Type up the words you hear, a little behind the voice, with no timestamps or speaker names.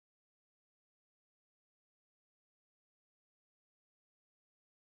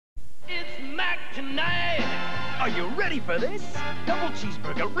you ready for this? Double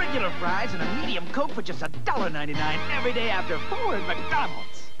cheeseburger, regular fries, and a medium Coke for just $1.99 every day after 4 at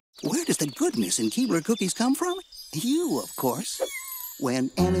McDonald's. Where does the goodness in Keebler cookies come from? You, of course.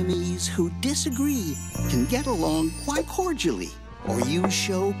 When enemies who disagree can get along quite cordially, or you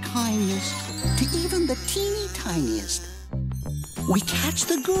show kindness to even the teeny tiniest. We catch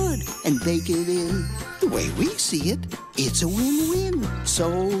the good and bake it in. The way we see it, it's a win-win.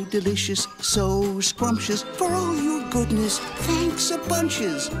 So delicious, so scrumptious. For all your goodness, thanks a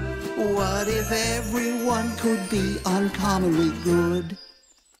bunches. What if everyone could be uncommonly good?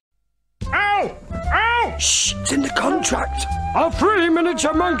 Ow! Ow! Shh! It's in the contract. A free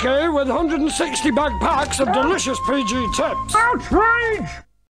miniature monkey with 160 bag packs of delicious PG tips. Outrage!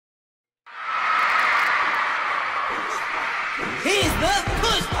 Here's the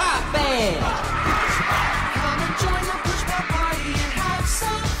Push Pop Band! Come and join the Push Pop party and have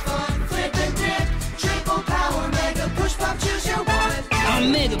some fun. Flip and dip, triple power, mega Push Pop, choose your one.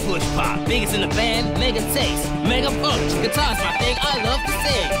 I'm Mega Push Pop, biggest in the band, mega taste, mega punch. Guitar's my thing, I love to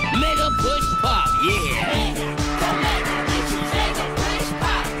sing. Mega Push Pop, yeah!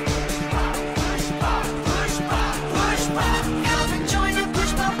 Come and join the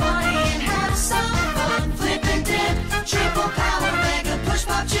Push Pop party and have some fun. Flip and dip, triple power, mega Push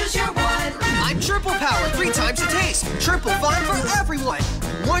Pop, choose your one. I'm triple power, 3 times the taste. Triple fun for everyone.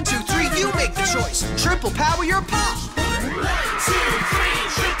 1, 2, 3, you make the choice. Triple power your pop. 1, 2, 3,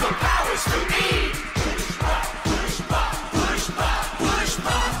 triple powers for me. Push pop, push pop, push pop, push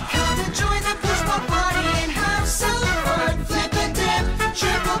pop. Come and join the Push Pop party and have some fun. Flip and dip,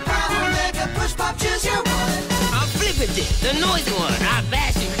 triple power, mega Push Pop, choose your one. I'm flipping it, the noisy one. I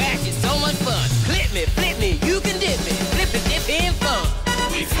bash and crash, it's so much fun. Flip me, you can dip me. Flip and dip in fun.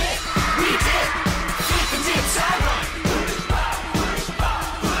 We flip, we dip, flip and dip's our run. Push pop, push pop,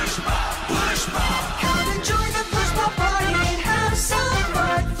 push pop, push pop. Come and join the Push Pop party and have some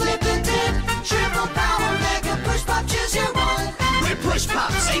fun. Flip and dip, triple power, mega Push Pop, choose your one. We're push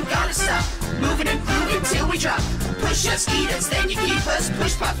pops, ain't gotta stop. Moving and grooving till we drop. Push us, eat us, then you keep us.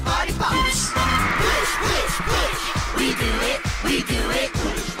 Push pop party pops. Push, push, push. We do it, we do it.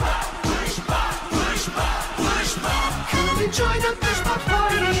 Push pop, push pop, push pop, push pop. Come and join the Push Pop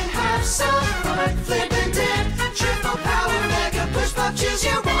party and have some fun. Flip and dip, triple power, mega Push Pop, choose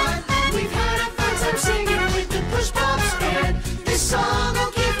your one. We've had a fun time singing with the Push Pops band. This song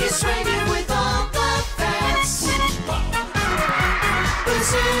will keep you swinging with all the fans.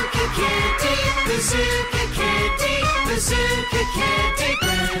 Bazooka candy, bazooka candy, bazooka candy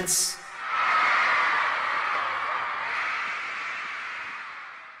dance.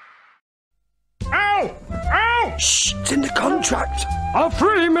 Ow! Ow! Shh! It's in the contract. A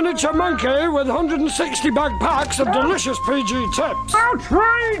free miniature monkey with 160 bag packs of delicious PG tips.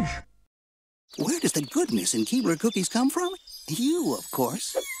 Outrage! Where does the goodness in Keebler cookies come from? You, of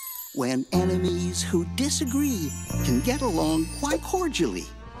course. When enemies who disagree can get along quite cordially,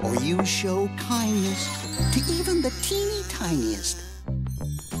 or you show kindness to even the teeny tiniest.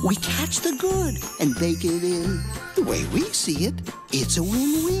 We catch the good and bake it in. The way we see it, it's a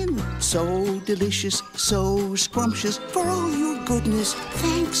win-win. So delicious, so scrumptious. For all your goodness,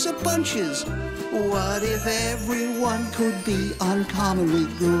 thanks a bunches. What if everyone could be uncommonly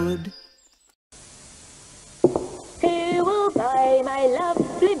good? Who will buy my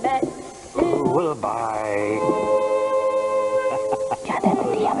lovely bet? Who will buy?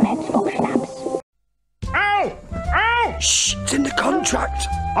 Ow! Ow! Shh! It's in the contract.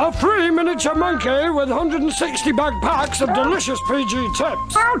 A free miniature monkey with 160 bag packs of delicious PG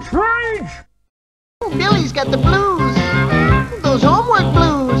tips. Outrage! Billy's got the blues, those homework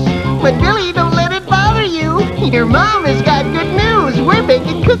blues. But Billy, don't let it bother you. Your mom has got good news. We're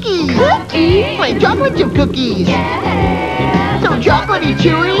baking cookies. Cookies? Like chocolate chip cookies. Yeah. So chocolatey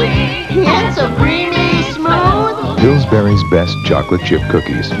chewy and so creamy smooth. Pillsbury's best chocolate chip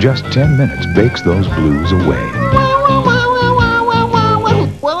cookies. Just 10 minutes bakes those blues away.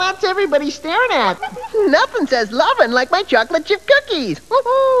 Well, that's everybody staring at. Nothing says lovin' like my chocolate chip cookies.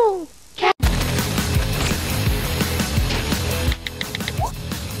 Woohoo!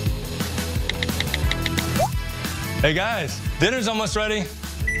 Hey guys, dinner's almost ready.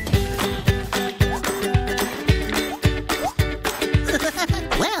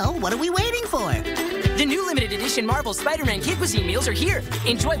 Well, what are we waiting for? The new limited edition Marvel Spider-Man Kid Cuisine meals are here.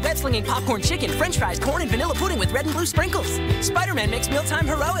 Enjoy web-slinging popcorn chicken, french fries, corn, and vanilla pudding with red and blue sprinkles. Spider-Man makes mealtime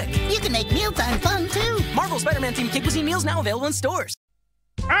heroic. You can make mealtime fun, too. Marvel Spider-Man themed Kid Cuisine meals now available in stores.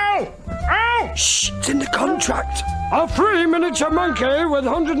 Ow! Ow! Shh! It's in the contract. A free miniature monkey with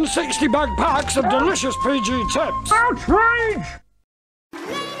 160 bag packs of delicious PG tips. Outrage!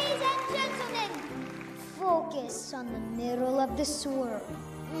 Ladies and gentlemen, focus. kiss on the middle of the swirl.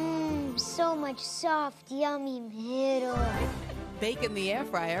 Mmm, so much soft, yummy middle. Bake in the air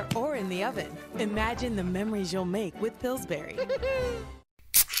fryer or in the oven. Imagine the memories you'll make with Pillsbury.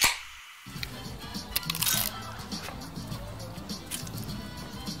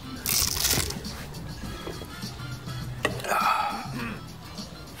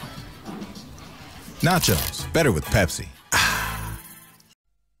 Nachos, better with Pepsi.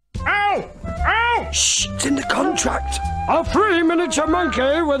 Ow! Ow! Shh! It's in the contract. A free miniature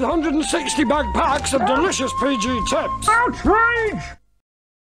monkey with 160 bag packs of delicious PG tips. Outrage!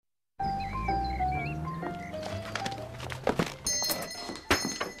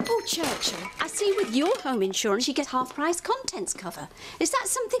 Oh, Churchill, I see with your home insurance you get half-price contents cover. Is that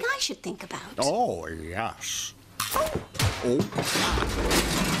something I should think about? Oh, yes.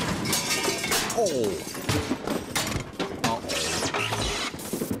 Oh.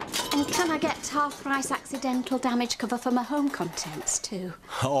 And can I get half-price accidental damage cover for my home contents too?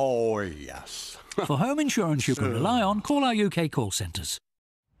 Oh, yes. For home insurance you can rely on, call our UK call centres.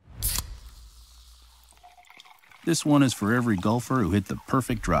 This one is for every golfer who hit the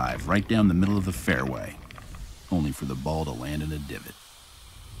perfect drive right down the middle of the fairway, only for the ball to land in a divot.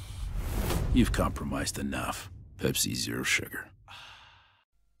 You've compromised enough. Pepsi Zero Sugar.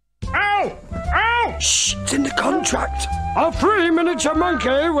 Ow! Ow! Shh! It's in the contract. A free miniature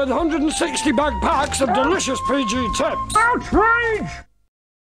monkey with 160 bag packs of delicious PG tips. Outrage!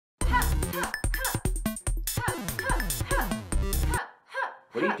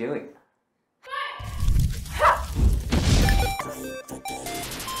 What are you doing?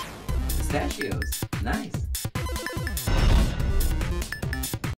 Pistachios. Nice.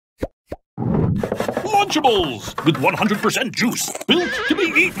 Lunchables with 100% juice, built to be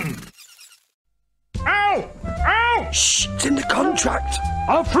eaten. Ow! Ow! Shh! It's in the contract.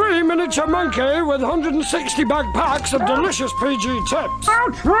 A free miniature monkey with 160 bag packs of delicious PG tips.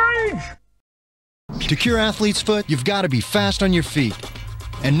 Outrage! To cure athlete's foot, you've got to be fast on your feet.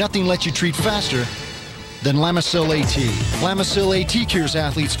 And nothing lets you treat faster than Lamisil AT. Lamisil AT cures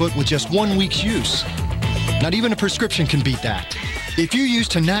athlete's foot with just 1 week's use. Not even a prescription can beat that. If you use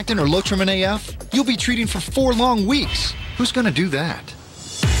Tinactin or Lotrimin AF, you'll be treating for 4 long weeks. Who's going to do that?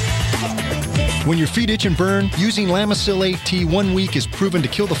 When your feet itch and burn, using Lamisil AT 1 week is proven to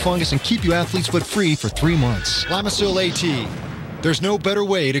kill the fungus and keep you athlete's foot free for 3 months. Lamisil AT. There's no better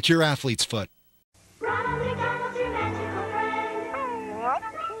way to cure athlete's foot.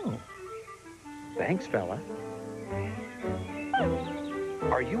 Thanks, fella.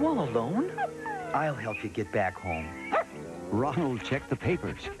 Are you all alone? I'll help you get back home. Ronald checked the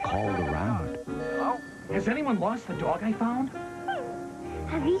papers, called around. Oh, has anyone lost the dog I found?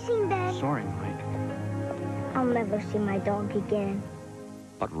 Have you seen Ben? Sorry, Mike. I'll never see my dog again.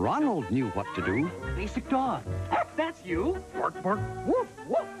 But Ronald knew what to do. Basic dog. That's you. Bark, bark, woof,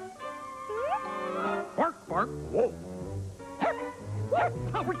 woof. Bark, bark, woof.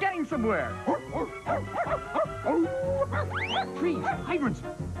 Oh, we're getting somewhere. Trees, hydrants.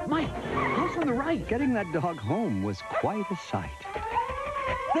 Mike, house on the right. Getting that dog home was quite a sight.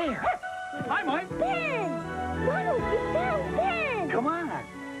 There. Hi, Mike. Ben! Ronald, we found Ben! Come on.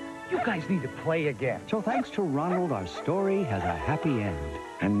 You guys need to play again. So thanks to Ronald, our story has a happy end.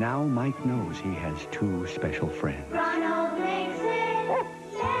 And now Mike knows he has 2 special friends. Ronald makes it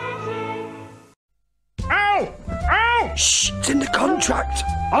magic. Ow! Ow! Shh! It's in the contract.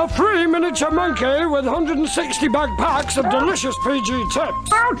 A free miniature monkey with 160 bag packs of delicious PG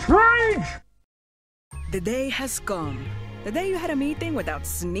tips. Outrage! The day has come. The day you had a meeting without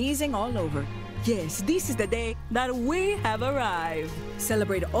sneezing all over. Yes, this is the day that we have arrived.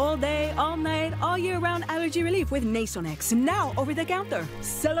 Celebrate all day, all night, all year round allergy relief with Nasonex. Now over the counter.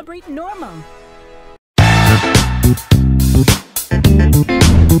 Celebrate normal.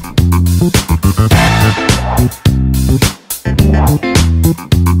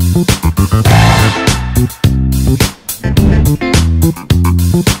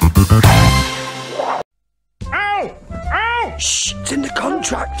 Ow! Ow! Shh! It's in the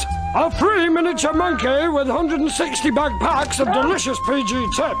contract. A free miniature monkey with 160 bag packs of delicious PG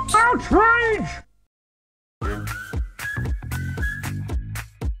tips. Outrage!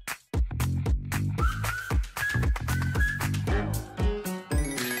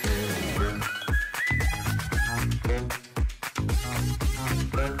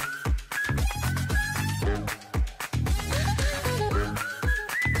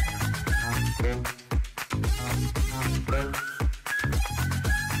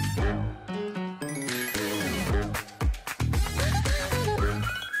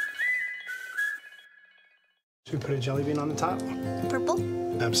 Should we put a jelly bean on the top? Purple?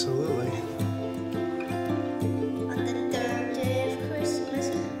 Absolutely.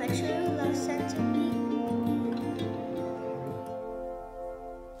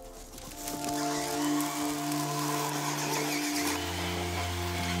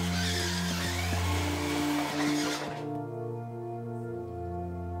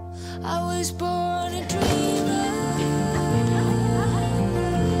 was born a dreamer.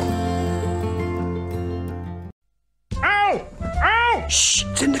 Ow! Ow! Shh!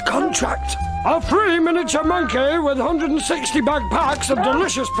 It's in the contract. A free miniature monkey with 160 bag packs of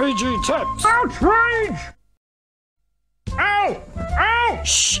delicious PG tips. Outrage! Ow! Ow!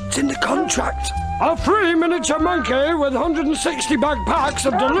 Shh! It's in the contract. A free miniature monkey with 160 bag packs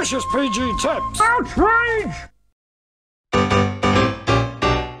of delicious PG tips. Outrage!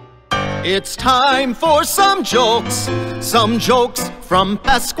 It's time for some jokes from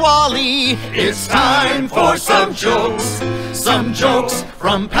Pasquale. It's time for some jokes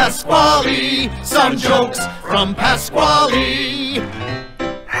from Pasquale. Some jokes from Pasquale.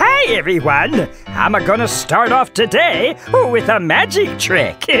 Hi everyone! I'm gonna start off today with a magic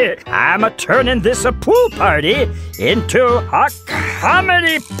trick. I'm turning this pool party into a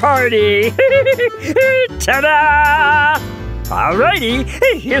comedy party. Ta-da! Alrighty,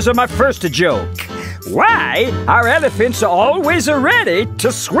 here's my first joke. Why are elephants always ready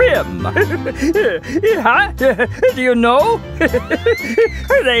to swim? Huh? Do you know?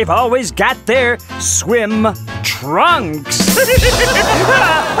 They've always got their swim trunks.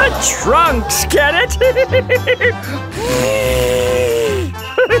 Trunks, get it?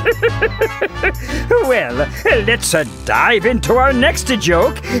 Well, let's dive into our next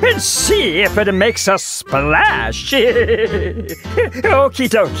joke and see if it makes a splash. Okie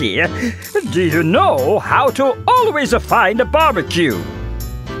dokie. Do you know how to always find a barbecue?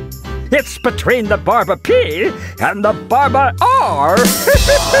 It's between the Barba P and the Barba R.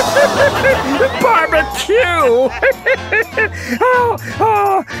 Barbecue!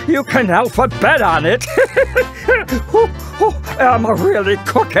 Oh, you can alphabet on it. I'm really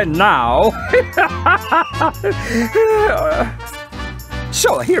cooking now.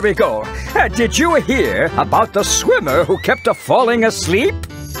 So here we go. Did you hear about the swimmer who kept falling asleep?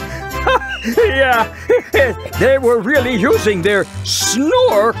 Yeah, they were really using their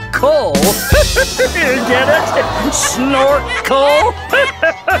snorkel. Get it? Snorkel?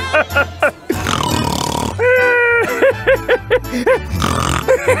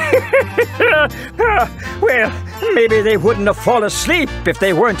 Well, maybe they wouldn't have fallen asleep if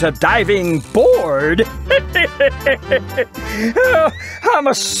they weren't a diving board.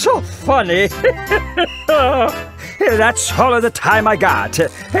 I'm so funny. That's all of the time I got.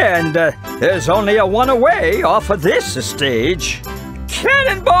 And there's only a one away off of this stage.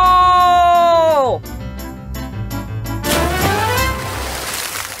 Cannonball!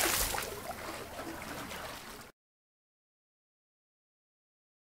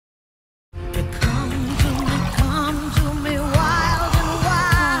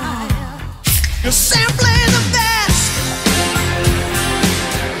 You're simply the best.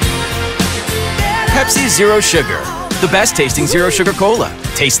 Pepsi Zero Sugar. The best tasting Zero Sugar Cola.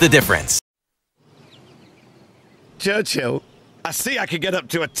 Taste the difference. Churchill, I see I could get up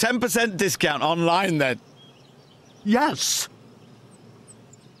to a 10% discount online then. Yes.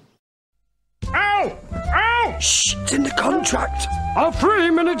 Ow! Ow! Shh! It's in the contract. A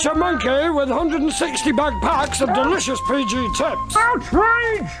free miniature monkey with 160 bag packs of delicious PG tips.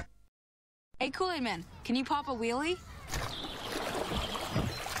 Outrage! Hey, Kool-Aid Man, can you pop a wheelie?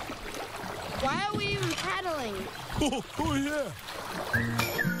 Why are we even paddling? Oh yeah.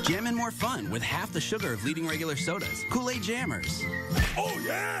 Jammin' more fun with half the sugar of leading regular sodas. Kool-Aid Jammers. Oh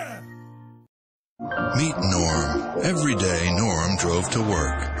yeah! Meet Norm. Every day, Norm drove to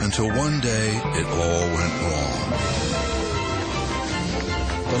work until one day it all went wrong.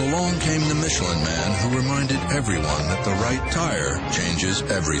 But along came the Michelin Man who reminded everyone that the right tire changes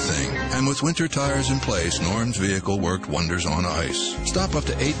everything. And with winter tires in place, Norm's vehicle worked wonders on ice. Stop up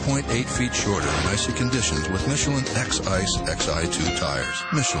to 8.8 feet shorter in icy conditions with Michelin X-Ice Xi2 tires.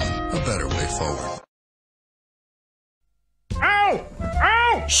 Michelin, a better way forward. Ow!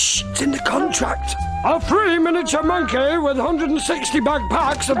 Ow! Shh! It's in the contract. A free miniature monkey with 160 bag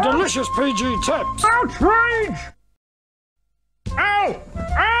packs of delicious PG tips. Outrage! Ow!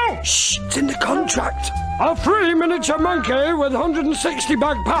 Ow! Shh! It's in the contract. A free miniature monkey with 160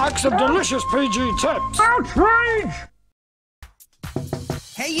 bag packs of delicious PG tips. Outrage!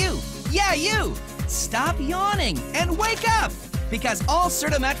 Hey you! Yeah, you! Stop yawning and wake up! Because all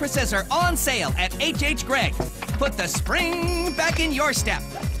Serta mattresses are on sale at H.H. Gregg. Put the spring back in your step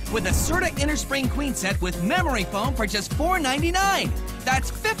with a Serta Inner Spring Queen Set with memory foam for just $4.99. That's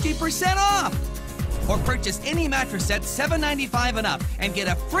 50% off! Or purchase any mattress set $7.95 and up and get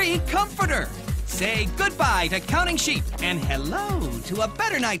a free comforter. Say goodbye to counting sheep and hello to a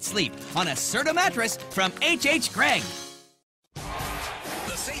better night's sleep on a Serta mattress from H.H. Gregg.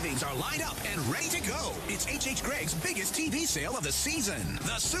 The savings savings are lined up and ready to go. It's H.H. Greg's biggest TV sale of the season,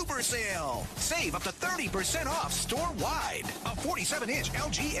 the Super Sale. Save up to 30% off store-wide. A 47-inch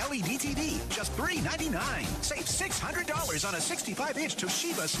LG LED TV, just $399. Save $600 on a 65-inch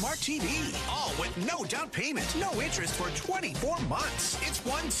Toshiba Smart TV. All with no down payment, no interest for 24 months. It's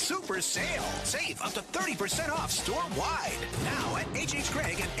one Super Sale. Save up to 30% off store-wide. Now at H.H.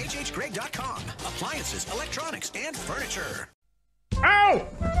 Gregg and hhgregg.com. Appliances, electronics, and furniture. Ow!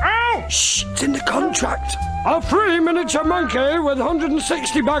 Ow! Shh! It's in the contract. A free miniature monkey with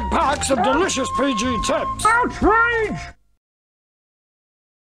 160 bag packs of delicious PG tips. Outrage!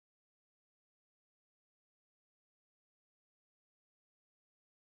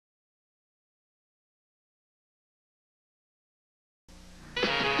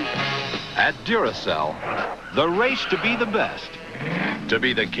 At Duracell, the race to be the best, to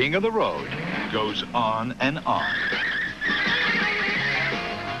be the king of the road, goes on and on.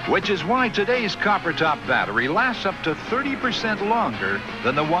 Which is why today's copper top battery lasts up to 30% longer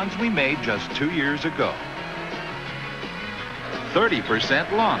than the ones we made just 2 years ago.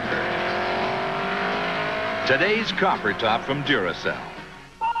 30% longer. Today's copper top from Duracell.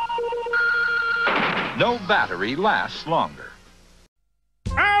 No battery lasts longer.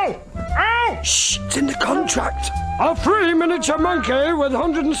 Ow! Ow! Shh! It's in the contract. A free miniature monkey with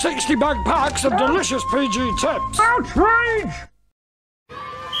 160 bag packs of delicious PG tips. Outrage!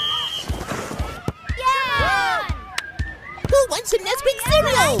 Who wants some Nesquik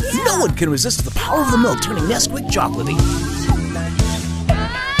cereal? No one can resist the power of the milk turning Nesquik chocolatey.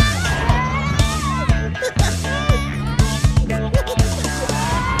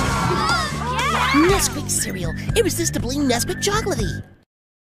 Nesquik cereal, irresistibly Nesquik chocolatey.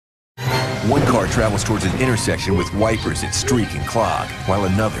 One car travels towards an intersection with wipers that streak and clog, while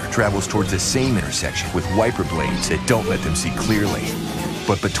another travels towards the same intersection with wiper blades that don't let them see clearly.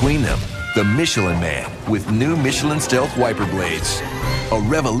 But between them, the Michelin Man with new Michelin Stealth wiper blades. A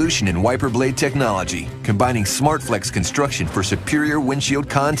revolution in wiper blade technology, combining SmartFlex construction for superior windshield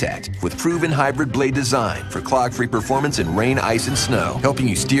contact with proven hybrid blade design for clog-free performance in rain, ice, and snow, helping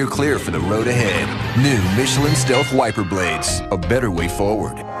you steer clear for the road ahead. New Michelin Stealth wiper blades, a better way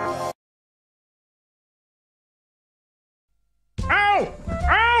forward. Ow!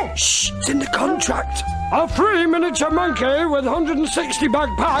 Ow! Shh! It's in the contract. A free miniature monkey with 160 bag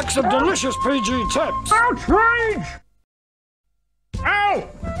packs of delicious PG tips. Outrage! Ow!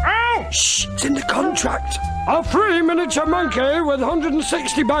 Ow! Shh! It's in the contract. A free miniature monkey with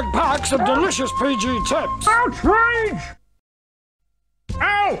 160 bag packs of delicious PG tips. Outrage!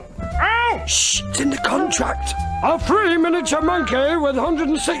 Ow! Ow! Shh! It's in the contract. A free miniature monkey with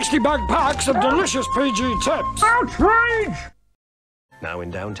 160 bag packs of delicious PG tips. Outrage! Now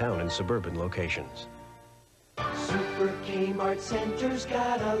in downtown and suburban locations. Super Kmart Center's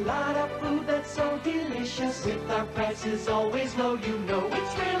got a lot of food that's so delicious. With our prices always low, you know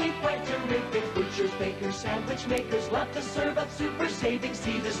it's really quite terrific. Butchers, bakers, sandwich makers love to serve up super savings.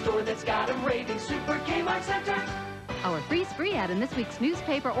 See the store that's got 'em raving. Super Kmart Center. Our free spree ad in this week's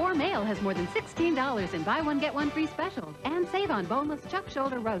newspaper or mail has more than $16 in buy one, get one free specials. And save on boneless chuck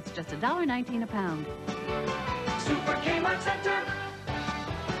shoulder roast, just $1.19 a pound. Super Kmart Center.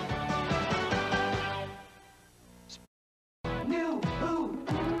 New, ooh,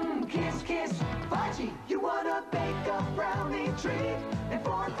 kiss, kiss, fudgy. You wanna bake a brownie treat in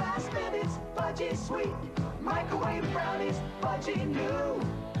 4 fast minutes, fudgy sweet. Microwave brownies, fudgy new.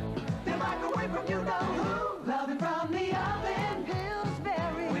 The microwave from you know who. Love it from the oven,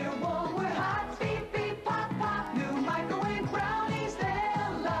 Pillsbury. We're warm, we're hot, beep, beep, pop, pop. New microwave brownies,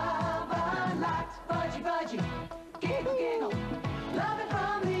 they'll love a lot. Fudgy, fudgy, giggle, giggle. Love it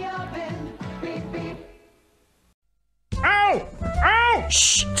from the oven, beep, beep. Ow! Ow!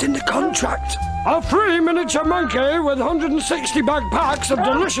 Shh! It's in the contract. A free miniature monkey with 160 bag packs of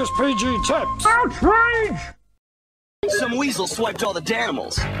delicious PG tips. Outrage! Some weasel swiped all the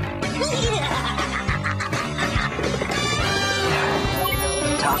Danimals.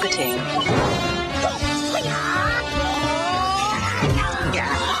 Talkative.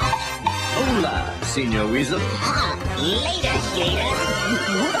 Hola, Senor Weasel. Later, Gator.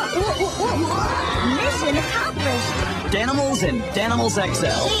 Mission accomplished. Danimals and Danimals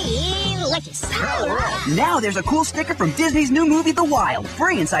XL. Delicious. Now there's a cool sticker from Disney's new movie, The Wild,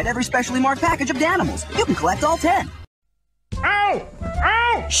 free inside every specially marked package of Danimals. You can collect all 10. Ow!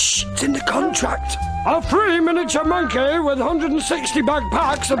 Ow! Shh! It's in the contract. A free miniature monkey with 160 bag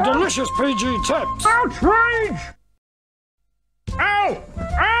packs of delicious PG tips. Outrage! Ow!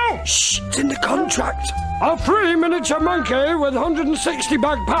 Ow! Shh! It's in the contract. A free miniature monkey with 160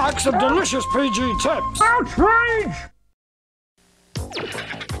 bag packs of delicious PG tips. Outrage!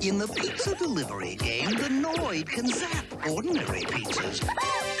 In the pizza delivery game, the Noid can zap ordinary pizzas.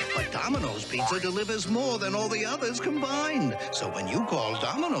 But Domino's Pizza delivers more than all the others combined. So when you call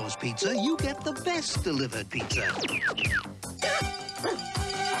Domino's Pizza, you get the best delivered pizza.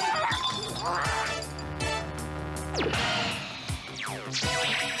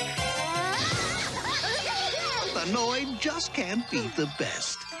 The Noid just can't beat the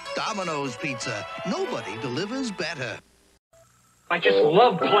best. Domino's Pizza. Nobody delivers better. I just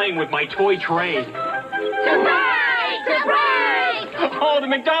love playing with my toy train. Surprise! Surprise! Oh, the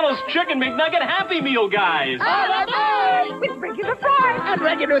McDonald's Chicken McNugget Happy Meal, guys. All with regular fries and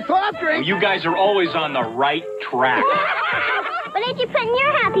regular soft drinks. You guys are always on the right track. What did you put in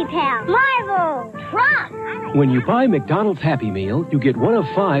your Happy Pail? Marvel! Trust! When you buy McDonald's Happy Meal, you get one of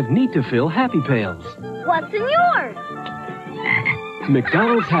 5 need-to-fill Happy Pails. What's in yours?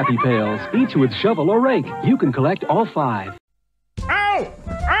 McDonald's Happy Pails. Each with shovel or rake. You can collect all 5. Ow!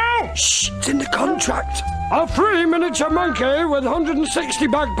 Ow! Shh! It's in the contract. A free miniature monkey with 160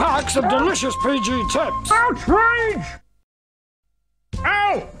 bag packs of delicious PG tips. Outrage!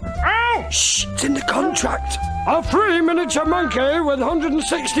 Ow! Ow! Shh! It's in the contract. A free miniature monkey with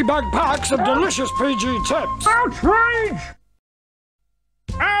 160 bag packs of delicious PG tips. Outrage!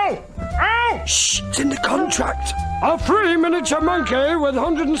 Ow! Ow! Shh! It's in the contract. A free miniature monkey with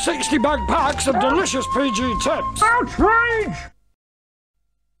 160 bag packs of delicious PG tips. Outrage!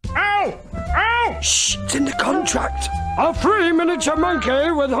 Ow! Ow! Shh! It's in the contract. A free miniature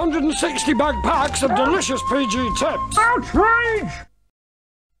monkey with 160 bag packs of delicious PG tips. Outrage!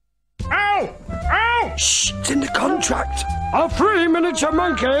 Ow! Ow! Shh! It's in the contract. A free miniature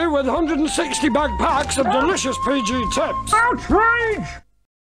monkey with 160 bag packs of delicious PG tips. Outrage!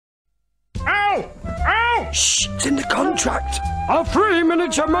 Ow! Ow! Shh! It's in the contract. A free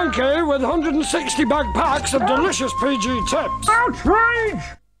miniature monkey with 160 bag packs of delicious PG tips. Outrage!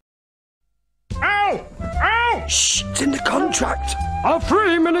 Ow! Ow! Shh! It's in the contract. A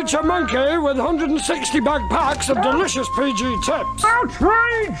free miniature monkey with 160 bag packs of delicious PG tips.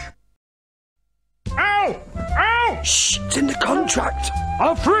 Outrage! Ow! Ow! Shh! It's in the contract.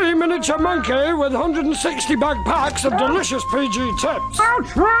 A free miniature monkey with 160 bag packs of delicious PG tips.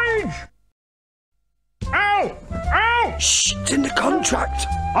 Outrage! Ow! Ow! Shh! It's in the contract.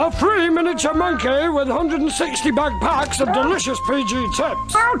 A free miniature monkey with 160 bag packs of delicious PG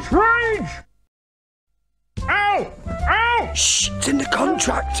tips. Outrage! Ow! Ow! Shh! It's in the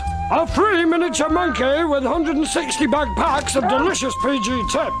contract. A free miniature monkey with 160 bag packs of delicious PG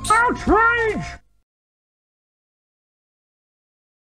tips. Outrage!